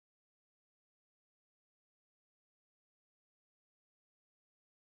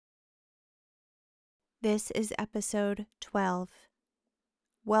This is episode 12.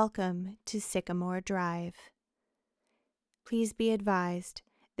 Welcome to Sycamore Drive. Please be advised,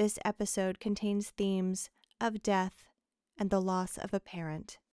 this episode contains themes of death and the loss of a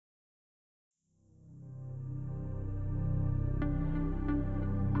parent.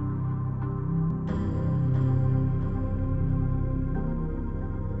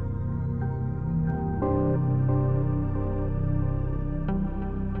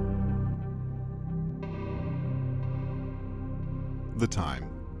 The time,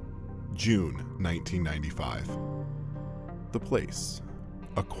 June 1995. The place,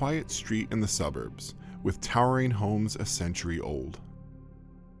 a quiet street in the suburbs with towering homes a century old.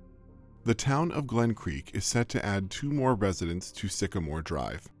 The town of Glen Creek is set to add 2 more residents to Sycamore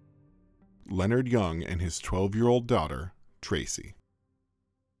Drive, Leonard Young and his 12-year-old daughter, Tracy.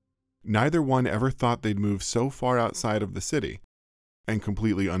 Neither one ever thought they'd move so far outside of the city, and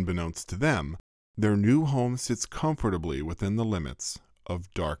completely unbeknownst to them, their new home sits comfortably within the limits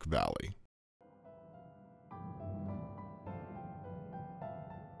of Dark Valley.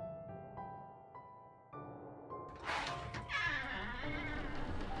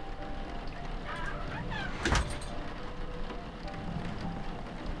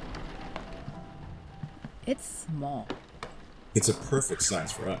 It's small, It's a perfect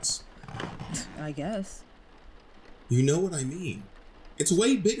size for us. I guess. You know what I mean. It's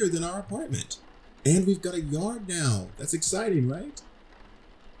way bigger than our apartment. And we've got a yard now. That's exciting, right?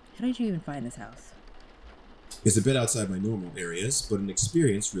 How did you even find this house? It's a bit outside my normal areas, but an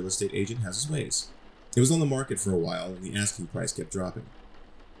experienced real estate agent has his ways. It was on the market for a while, and the asking price kept dropping.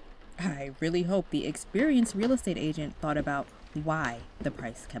 I really hope the experienced real estate agent thought about why the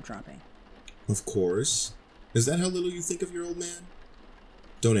price kept dropping. Of course. Is that how little you think of your old man?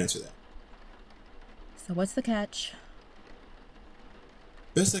 Don't answer that. So what's the catch?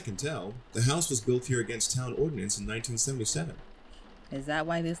 Best I can tell, the house was built here against town ordinance in 1977. Is that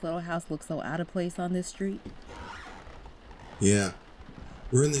why this little house looks so out of place on this street? Yeah.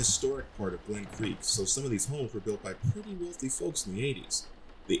 We're in the historic part of Glen Creek, so some of these homes were built by pretty wealthy folks in the 80s.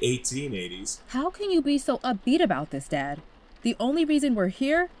 The 1880s. How can you be so upbeat about this, Dad? The only reason we're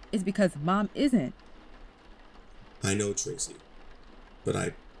here is because Mom isn't. I know, Tracy. But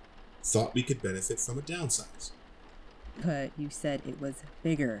I thought we could benefit from a downsize. But you said it was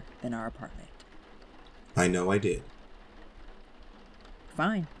bigger than our apartment. I know I did.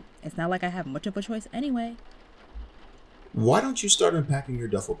 Fine. It's not like I have much of a choice anyway. Why don't you start unpacking your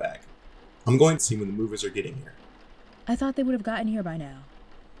duffel bag? I'm going to see when the movers are getting here. I thought they would have gotten here by now.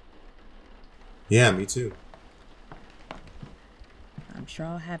 Yeah, me too. I'm sure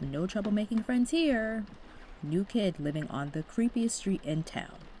I'll have no trouble making friends here. New kid living on the creepiest street in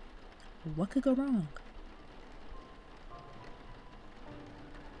town. What could go wrong?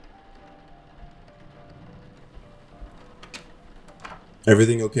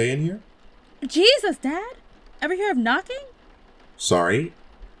 Everything okay in here? Jesus, Dad! Ever hear of knocking? Sorry,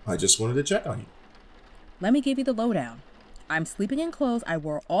 I just wanted to check on you. Let me give you the lowdown. I'm sleeping in clothes I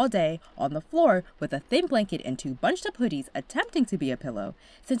wore all day on the floor with a thin blanket and 2 bunched up hoodies attempting to be a pillow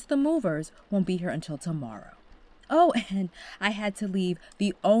since the movers won't be here until tomorrow. Oh, and I had to leave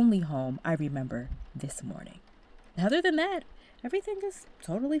the only home I remember this morning. Other than that, everything is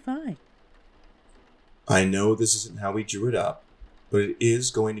totally fine. I know this isn't how we drew it up, but it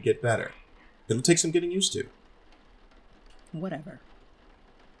is going to get better. It'll take some getting used to. Whatever.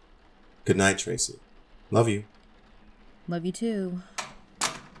 Good night, Tracy. Love you. Love you too.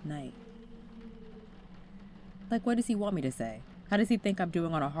 Night. Like, what does he want me to say? How does he think I'm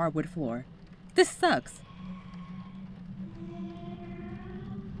doing on a hardwood floor? This sucks.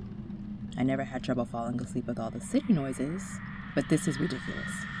 I never had trouble falling asleep with all the city noises, but this is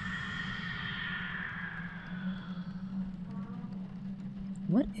ridiculous.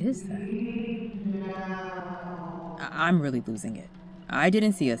 What is that? I'm really losing it. I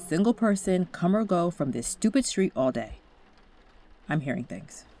didn't see a single person come or go from this stupid street all day. I'm hearing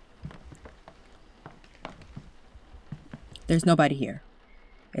things. There's nobody here.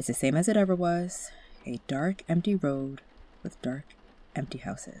 It's the same as it ever was. A dark, empty road with dark, empty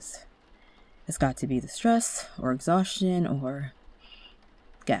houses. It's got to be the stress or exhaustion or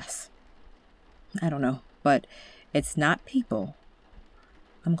gas. I don't know, but it's not people.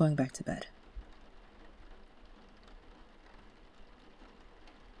 I'm going back to bed.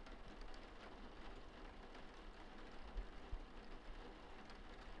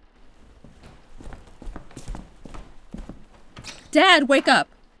 Dad, wake up!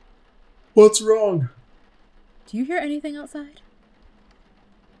 What's wrong? Do you hear anything outside?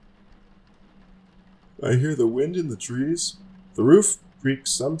 I hear the wind in the trees. The roof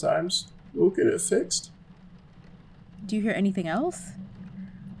creaks sometimes. We'll get it fixed. Do you hear anything else?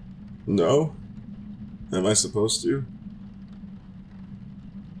 No. Am I supposed to?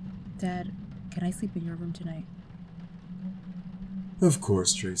 Dad, can I sleep in your room tonight? Of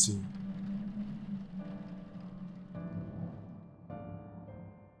course, Tracy.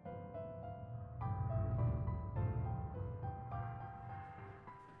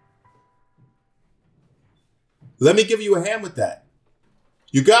 Let me give you a hand with that.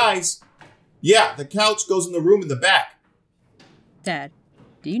 You guys! Yeah, the couch goes in the room in the back. Dad,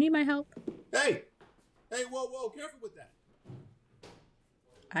 do you need my help? Hey! Hey, whoa, careful with that.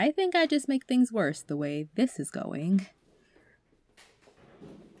 I think I just make things worse the way this is going.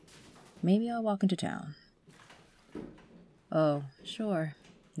 Maybe I'll walk into town. Oh, sure.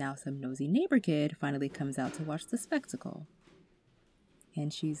 Now some nosy neighbor kid finally comes out to watch the spectacle.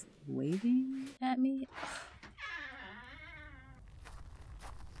 And she's waving at me?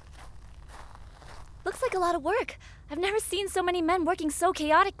 Looks like a lot of work. I've never seen so many men working so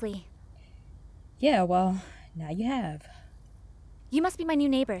chaotically. Yeah, well, now you have. You must be my new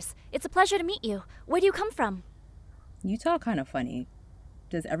neighbors. It's a pleasure to meet you. Where do you come from? You talk kind of funny.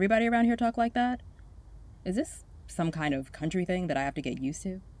 Does everybody around here talk like that? Is this some kind of country thing that I have to get used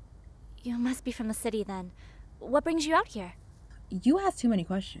to? You must be from the city then. What brings you out here? You ask too many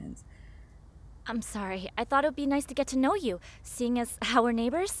questions. I'm sorry. I thought it would be nice to get to know you, seeing as how we're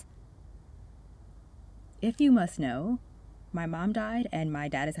neighbors. If you must know, my mom died and my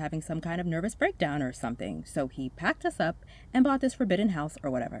dad is having some kind of nervous breakdown or something, so he packed us up and bought this forbidden house or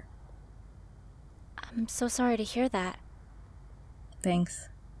whatever. I'm so sorry to hear that. Thanks.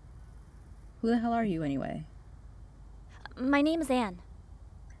 Who the hell are you anyway? My name is Anne.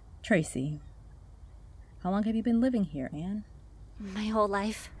 Tracy. How long have you been living here, Anne? My whole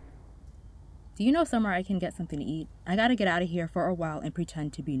life. Do you know somewhere I can get something to eat? I gotta get out of here for a while and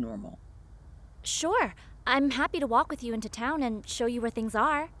pretend to be normal. Sure. I'm happy to walk with you into town and show you where things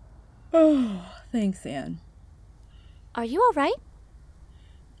are. Oh, thanks, Anne. Are you all right?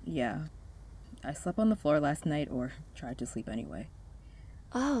 Yeah. I slept on the floor last night, or tried to sleep anyway.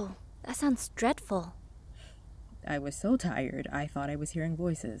 Oh, that sounds dreadful. I was so tired, I thought I was hearing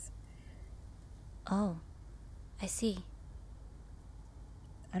voices. Oh, I see.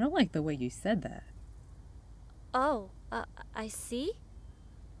 I don't like the way you said that. Oh, I see?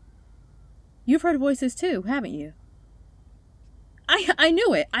 You've heard voices too, haven't you? I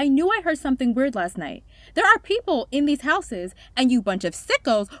knew it. I knew I heard something weird last night. There are people in these houses, and you bunch of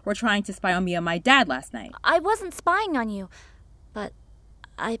sickos were trying to spy on me and my dad last night. I wasn't spying on you, but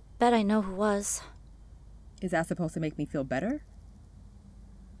I bet I know who was. Is that supposed to make me feel better?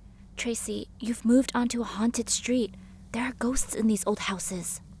 Tracy, you've moved onto a haunted street. There are ghosts in these old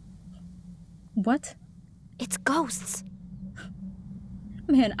houses. What? It's ghosts.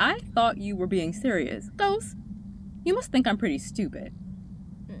 Man, I thought you were being serious. Ghosts? You must think I'm pretty stupid.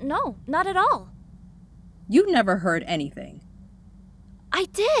 No, not at all. You never heard anything. I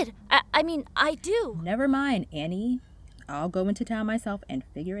did. I mean, I do. Never mind, Annie. I'll go into town myself and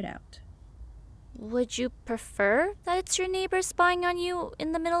figure it out. Would you prefer that it's your neighbor spying on you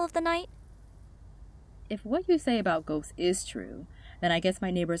in the middle of the night? If what you say about ghosts is true, then I guess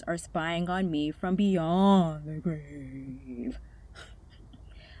my neighbors are spying on me from beyond the grave.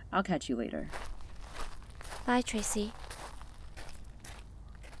 I'll catch you later. Bye, Tracy.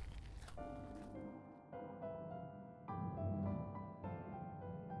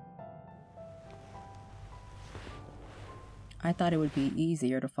 I thought it would be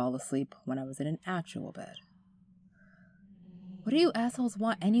easier to fall asleep when I was in an actual bed. What do you assholes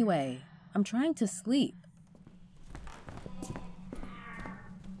want anyway? I'm trying to sleep.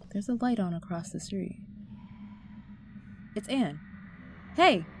 There's a light on across the street. It's Anne.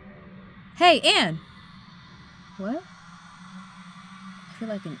 Hey! Hey, Anne! What? I feel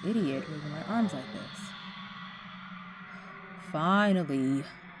like an idiot waving my arms like this. Finally,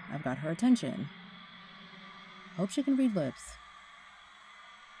 I've got her attention. Hope she can read lips.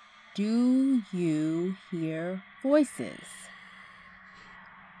 Do you hear voices?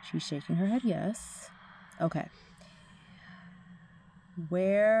 She's shaking her head yes. Okay.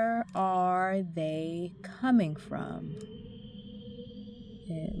 Where are they coming from?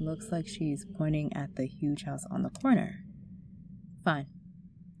 It looks like she's pointing at the huge house on the corner. Fine.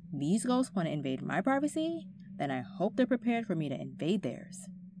 These ghosts want to invade my privacy? Then I hope they're prepared for me to invade theirs.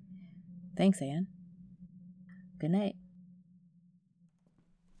 Thanks, Anne. Good night.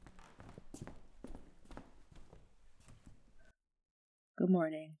 Good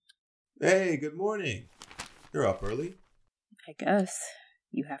morning. Hey, good morning. You're up early. I guess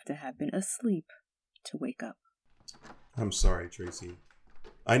you have to have been asleep to wake up. I'm sorry, Tracy.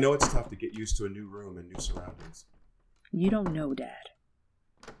 I know it's tough to get used to a new room and new surroundings. You don't know, Dad.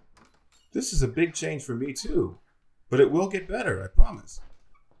 This is a big change for me too, but it will get better, I promise.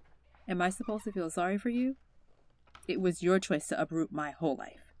 Am I supposed to feel sorry for you? It was your choice to uproot my whole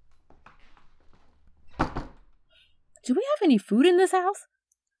life. Do we have any food in this house?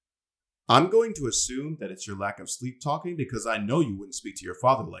 I'm going to assume that it's your lack of sleep talking because I know you wouldn't speak to your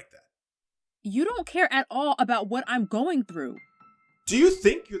father like that. You don't care at all about what I'm going through. Do you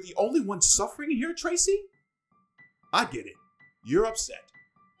think you're the only one suffering here, Tracy? I get it. You're upset.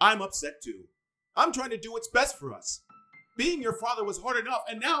 I'm upset too. I'm trying to do what's best for us. Being your father was hard enough,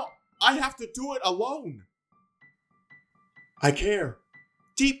 and now I have to do it alone. I care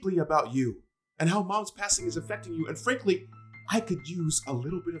deeply about you and how Mom's passing is affecting you, and frankly, I could use a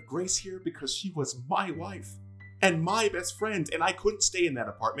little bit of grace here because she was my wife and my best friend, and I couldn't stay in that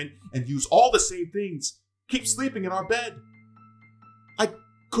apartment and use all the same things, keep sleeping in our bed. I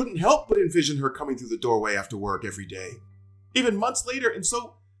couldn't help but envision her coming through the doorway after work every day, even months later, and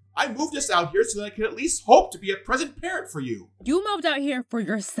so I moved us out here so that I could at least hope to be a present parent for you. You moved out here for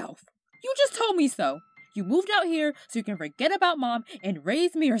yourself. You just told me so. You moved out here so you can forget about Mom and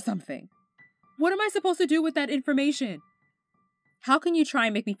raise me or something. What am I supposed to do with that information? How can you try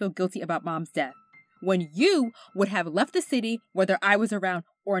and make me feel guilty about Mom's death when you would have left the city whether I was around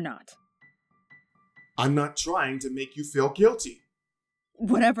or not? I'm not trying to make you feel guilty.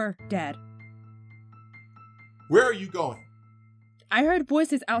 Whatever, Dad. Where are you going? I heard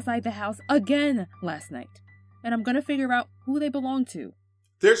voices outside the house again last night, and I'm gonna figure out who they belong to.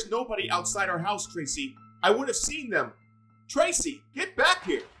 There's nobody outside our house, Tracy. I would have seen them. Tracy, get back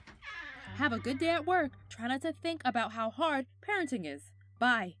here. Have a good day at work. Try not to think about how hard parenting is.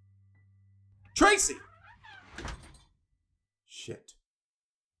 Bye. Tracy! Shit.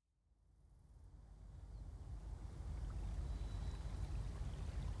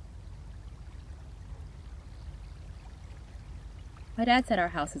 My dad said our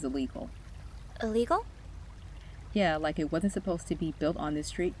house is illegal. Illegal? Yeah, like it wasn't supposed to be built on this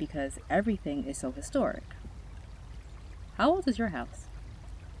street because everything is so historic. How old is your house?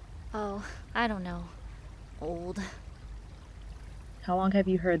 Oh, I don't know. Old. How long have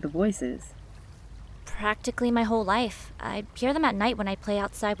you heard the voices? Practically my whole life. I hear them at night when I play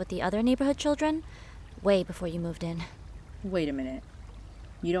outside with the other neighborhood children. Way before you moved in. Wait a minute.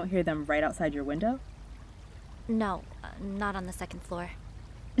 You don't hear them right outside your window? No, not on the second floor.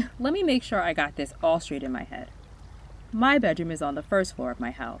 Let me make sure I got this all straight in my head. My bedroom is on the first floor of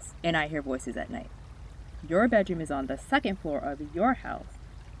my house, and I hear voices at night. Your bedroom is on the second floor of your house,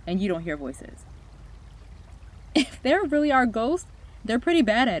 and you don't hear voices. If there really are ghosts, they're pretty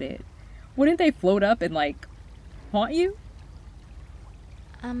bad at it. Wouldn't they float up and, haunt you?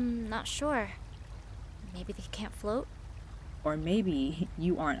 I'm not sure. Maybe they can't float? Or maybe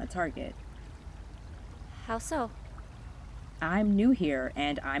you aren't a target. How so? I'm new here,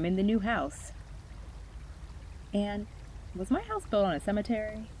 and I'm in the new house. And was my house built on a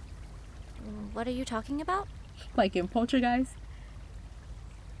cemetery? What are you talking about? Like in Poltergeist?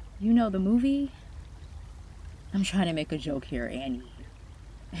 You know the movie? I'm trying to make a joke here, Annie.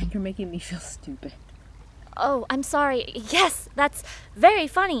 And you're making me feel stupid. Oh, I'm sorry. Yes, that's very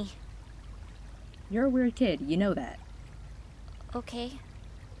funny. You're a weird kid, you know that. Okay.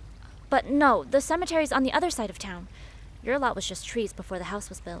 But no, the cemetery's on the other side of town. Your lot was just trees before the house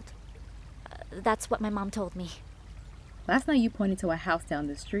was built. That's what my mom told me. Last night you pointed to a house down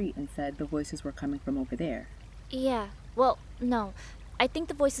the street and said the voices were coming from over there. Yeah, well, no. I think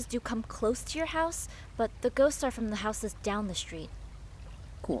the voices do come close to your house, but the ghosts are from the houses down the street.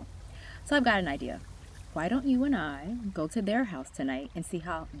 Cool. So I've got an idea. Why don't you and I go to their house tonight and see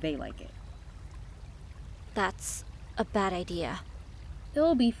how they like it? That's a bad idea.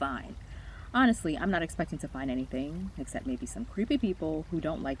 It'll be fine. Honestly, I'm not expecting to find anything, except maybe some creepy people who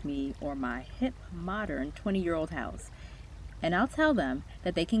don't like me or my hip, modern 20-year-old house. And I'll tell them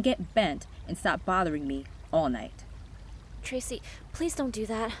that they can get bent and stop bothering me all night. Tracy, please don't do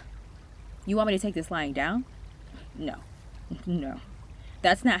that. You want me to take this lying down? No. No.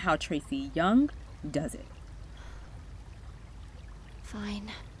 That's not how Tracy Young does it.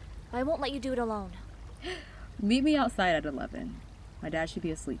 Fine. I won't let you do it alone. Meet me outside at 11. My dad should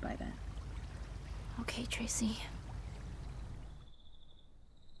be asleep by then. Okay, Tracy.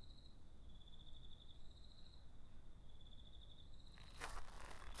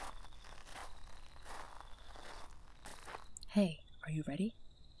 Hey, are you ready?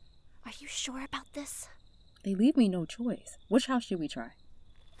 Are you sure about this? They leave me no choice. Which house should we try?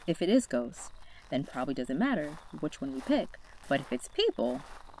 If it is ghosts, then probably doesn't matter which one we pick. But if it's people,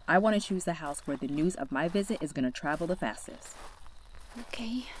 I want to choose the house where the news of my visit is going to travel the fastest.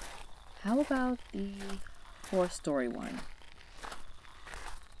 Okay. How about the 4-story one?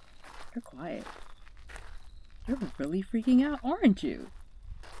 You're quiet. You're really freaking out, aren't you?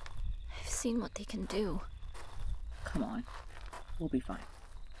 I've seen what they can do. Come on. We'll be fine.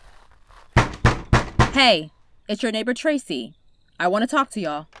 Hey, it's your neighbor Tracy. I want to talk to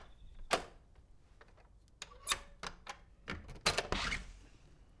y'all.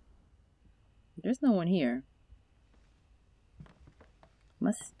 There's no one here.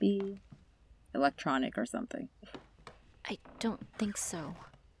 Must be electronic or something. I don't think so.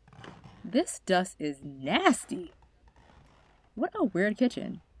 This dust is nasty. What a weird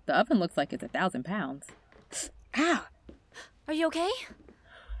kitchen. The oven looks like it's 1,000 pounds. Ah! Are you okay?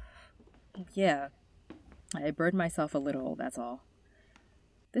 Yeah. I burned myself a little, that's all.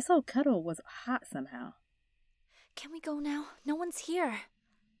 This old kettle was hot somehow. Can we go now? No one's here.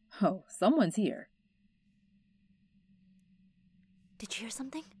 Oh, someone's here. Did you hear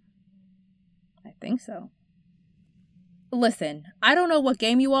something? I think so. Listen, I don't know what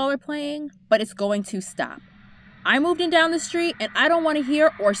game you all are playing, but it's going to stop. I moved in down the street and I don't want to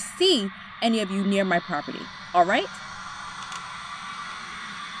hear or see any of you near my property. All right?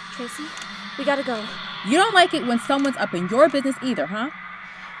 Tracy, we gotta go. You don't like it when someone's up in your business either, huh?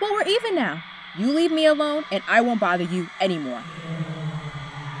 Well, we're even now. You leave me alone and I won't bother you anymore.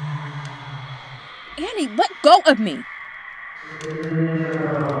 Annie, let go of me.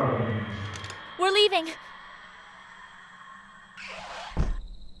 We're leaving.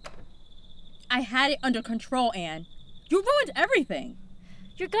 I had it under control, Anne. You ruined everything.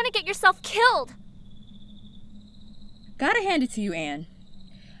 You're gonna get yourself killed. Gotta hand it to you, Anne.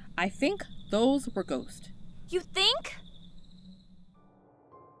 I think those were ghosts. You think?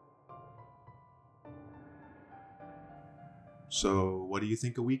 So, what do you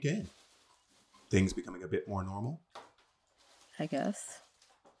think a week in? Things becoming a bit more normal? I guess.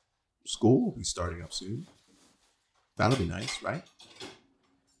 School will be starting up soon. That'll be nice, right?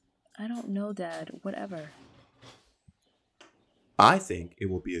 I don't know, Dad. Whatever. I think it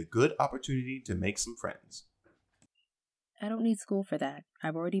will be a good opportunity to make some friends. I don't need school for that.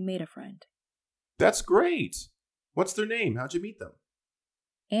 I've already made a friend. That's great! What's their name? How'd you meet them?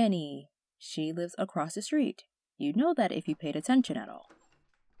 Annie. She lives across the street. You'd know that if you paid attention at all.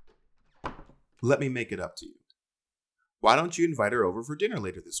 Let me make it up to you. Why don't you invite her over for dinner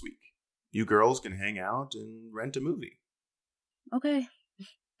later this week? You girls can hang out and rent a movie. Okay.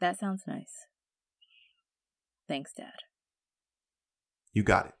 That sounds nice. Thanks, Dad. You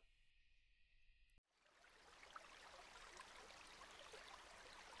got it.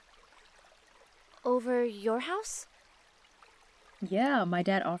 Over your house? Yeah, my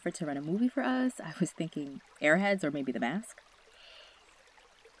dad offered to rent a movie for us. I was thinking Airheads or maybe The Mask.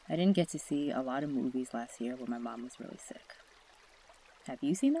 I didn't get to see a lot of movies last year when my mom was really sick. Have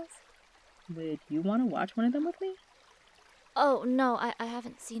you seen those? Would you want to watch one of them with me? Oh, no, I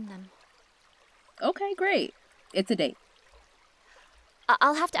haven't seen them. Okay, great. It's a date.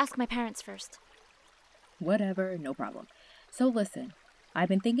 I'll have to ask my parents first. Whatever, no problem. So listen, I've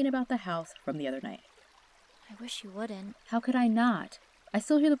been thinking about the house from the other night. I wish you wouldn't. How could I not? I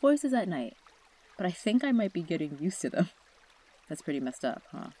still hear the voices at night. But I think I might be getting used to them. That's pretty messed up,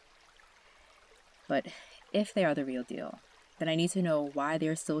 huh? But if they are the real deal, then I need to know why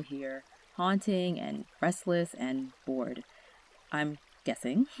they're still here, haunting and restless and bored. I'm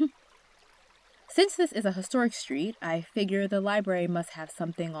guessing. Since this is a historic street, I figure the library must have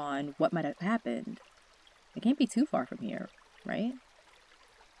something on what might have happened. It can't be too far from here, right?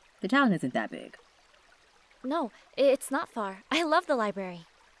 The town isn't that big. No, it's not far. I love the library.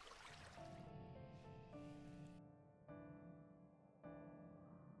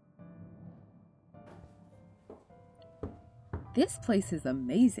 This place is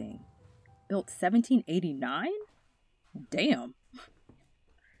amazing. Built 1789? Damn.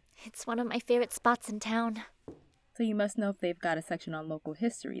 It's one of my favorite spots in town. So you must know if they've got a section on local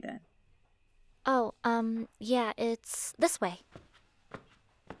history then. Oh, yeah, it's this way.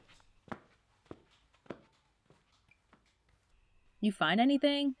 You find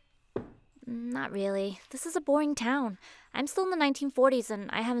anything? Not really. This is a boring town. I'm still in the 1940s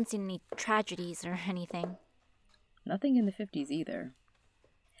and I haven't seen any tragedies or anything. Nothing in the 50s either.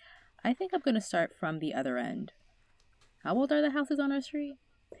 I think I'm going to start from the other end. How old are the houses on our street?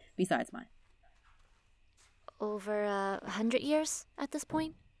 Besides mine. Over 100 years at this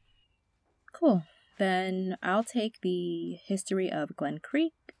point? Cool. Then I'll take the history of Glen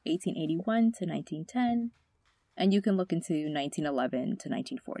Creek, 1881 to 1910, and you can look into 1911 to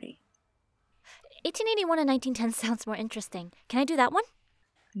 1940. 1881 and 1910 sounds more interesting. Can I do that one?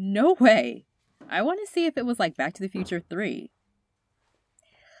 No way! I want to see if it was like Back to the Future 3.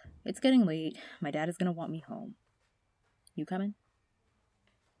 It's getting late. My dad is gonna want me home. You coming?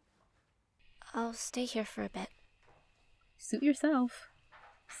 I'll stay here for a bit. Suit yourself.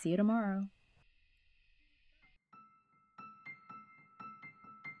 See you tomorrow.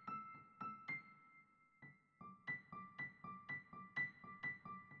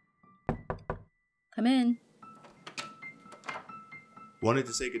 Come in. Wanted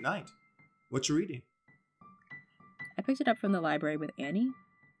to say goodnight. What you reading? I picked it up from the library with Annie.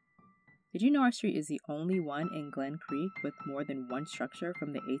 Did you know our street is the only one in Glen Creek with more than one structure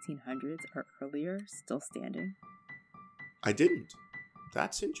from the 1800s or earlier still standing? I didn't.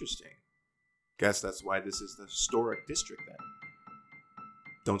 That's interesting. Guess that's why this is the historic district then.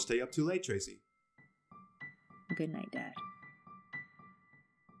 Don't stay up too late, Tracy. Good night, Dad.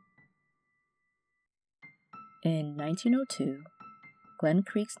 In 1902, Glen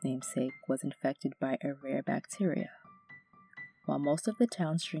Creek's namesake was infected by a rare bacteria. While most of the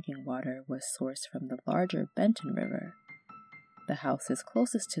town's drinking water was sourced from the larger Benton River, the houses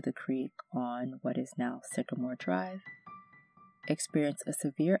closest to the creek on what is now Sycamore Drive experienced a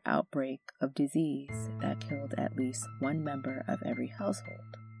severe outbreak of disease that killed at least one member of every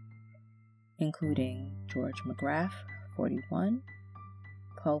household, including George McGrath, 41,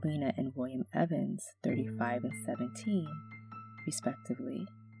 Paulina and William Evans, 35 and 17, respectively,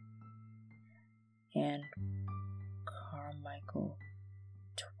 and Carmichael.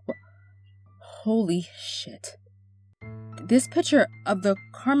 Holy shit. This picture of the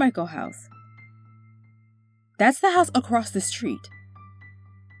Carmichael house. That's the house across the street.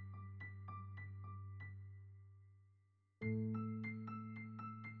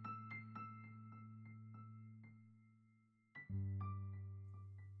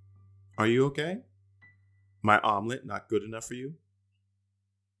 Are you okay? My omelet not good enough for you?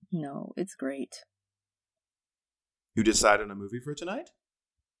 No, it's great. You decide on a movie for tonight?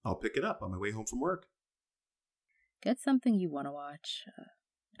 I'll pick it up on my way home from work. Get something you want to watch.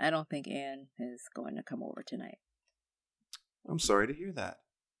 I don't think Anne is going to come over tonight. I'm sorry to hear that.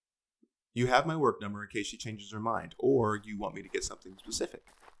 You have my work number in case she changes her mind, or you want me to get something specific.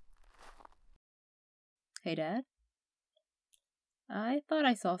 Hey, Dad? I thought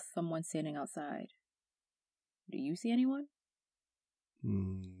I saw someone standing outside. Do you see anyone?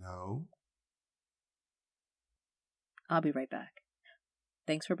 No. I'll be right back.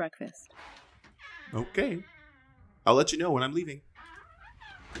 Thanks for breakfast. Okay. I'll let you know when I'm leaving.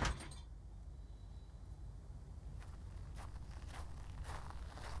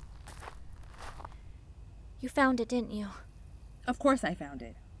 You found it, didn't you? Of course I found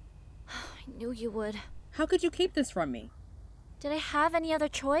it. I knew you would. How could you keep this from me? Did I have any other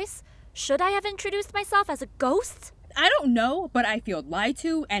choice? Should I have introduced myself as a ghost? I don't know, but I feel lied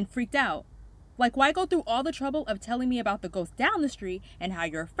to and freaked out. Like, why go through all the trouble of telling me about the ghost down the street and how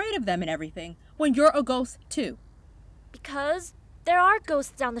you're afraid of them and everything when you're a ghost too? Because there are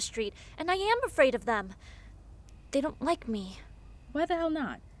ghosts down the street, and I am afraid of them. They don't like me. Why the hell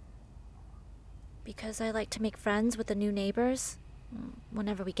not? Because I like to make friends with the new neighbors,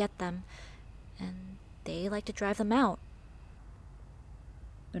 whenever we get them, and they like to drive them out.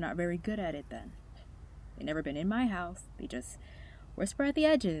 They're not very good at it then. They've never been in my house. They just whisper at the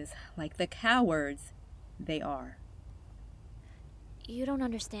edges, like the cowards they are. You don't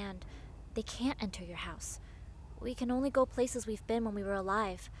understand. They can't enter your house. We can only go places we've been when we were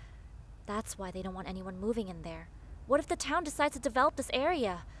alive. That's why they don't want anyone moving in there. What if the town decides to develop this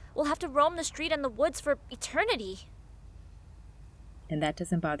area? We'll have to roam the street and the woods for eternity. And that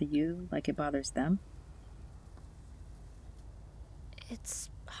doesn't bother you like it bothers them? It's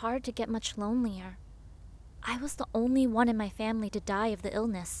hard to get much lonelier. I was the only one in my family to die of the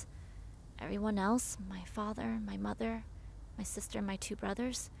illness. Everyone else, my father, my mother, my sister, and my 2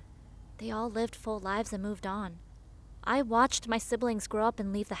 brothers, they all lived full lives and moved on. I watched my siblings grow up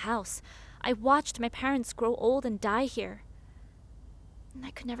and leave the house. I watched my parents grow old and die here. And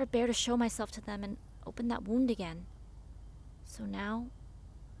I could never bear to show myself to them and open that wound again. So now,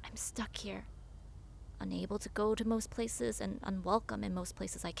 I'm stuck here, unable to go to most places and unwelcome in most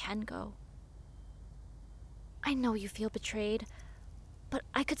places I can go. I know you feel betrayed, but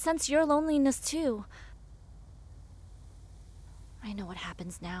I could sense your loneliness too. I know what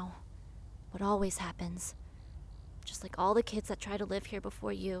happens now, what always happens. Just like all the kids that try to live here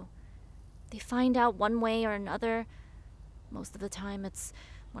before you. They find out one way or another. Most of the time it's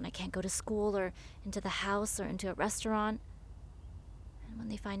when I can't go to school or into the house or into a restaurant. And when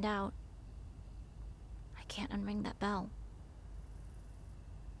they find out, I can't unring that bell.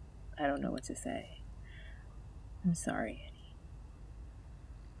 I don't know what to say. I'm sorry, Annie.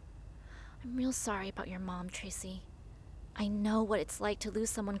 I'm real sorry about your mom, Tracy. I know what it's like to lose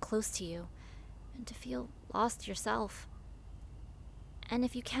someone close to you and to feel lost yourself. And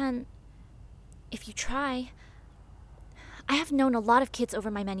if you try, I have known a lot of kids over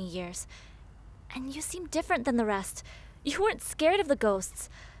my many years, and you seem different than the rest. You weren't scared of the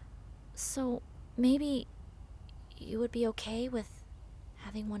ghosts. So maybe you would be okay with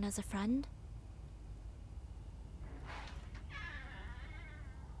having one as a friend?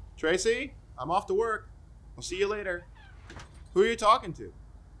 Tracy, I'm off to work. I'll see you later. Who are you talking to?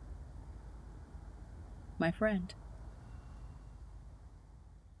 My friend.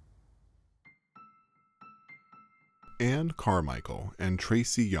 Anne Carmichael and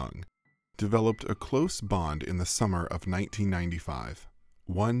Tracy Young developed a close bond in the summer of 1995,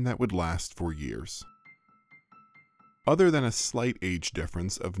 one that would last for years. Other than a slight age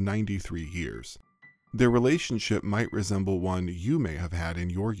difference of 93 years, their relationship might resemble one you may have had in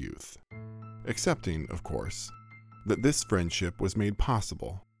your youth, excepting, of course, that this friendship was made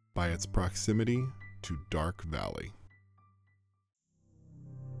possible by its proximity to Dark Valley.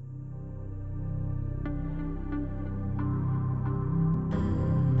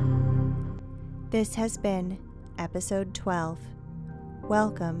 This has been Episode 12.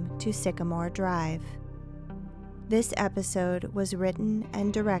 Welcome to Sycamore Drive. This episode was written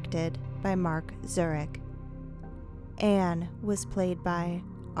and directed by Mark Zurich. Anne was played by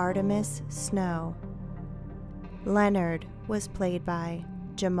Artemis Snow. Leonard was played by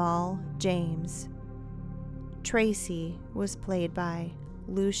Jamal James. Tracy was played by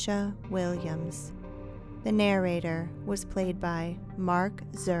Lucia Williams. The narrator was played by Mark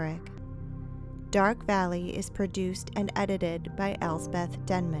Zurich. Dark Valley is produced and edited by Elsbeth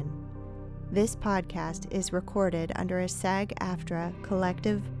Denman. This podcast is recorded under a SAG-AFTRA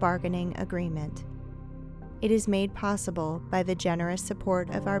collective bargaining agreement. It is made possible by the generous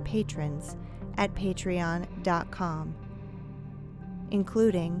support of our patrons at patreon.com,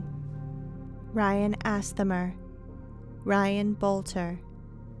 including Ryan Asthamer, Ryan Bolter,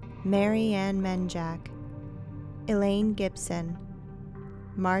 Mary Ann Menjak, Elaine Gibson,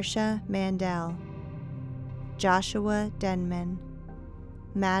 Marcia Mandel, Joshua Denman,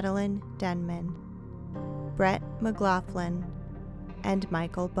 Madeline Denman, Brett McLaughlin, and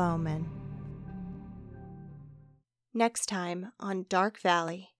Michael Bowman. Next time on Dark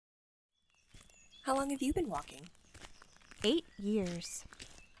Valley. How long have you been walking? 8 years.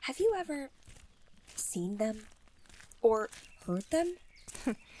 Have you ever seen them? Or heard them?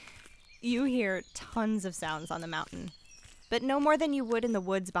 You hear tons of sounds on the mountain, but no more than you would in the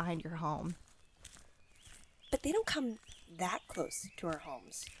woods behind your home. But they don't come that close to our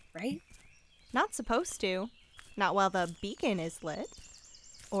homes, right? Not supposed to. Not while the beacon is lit.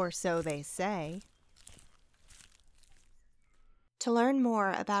 Or so they say. To learn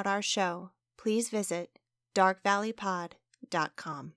more about our show, please visit darkvalleypod.com.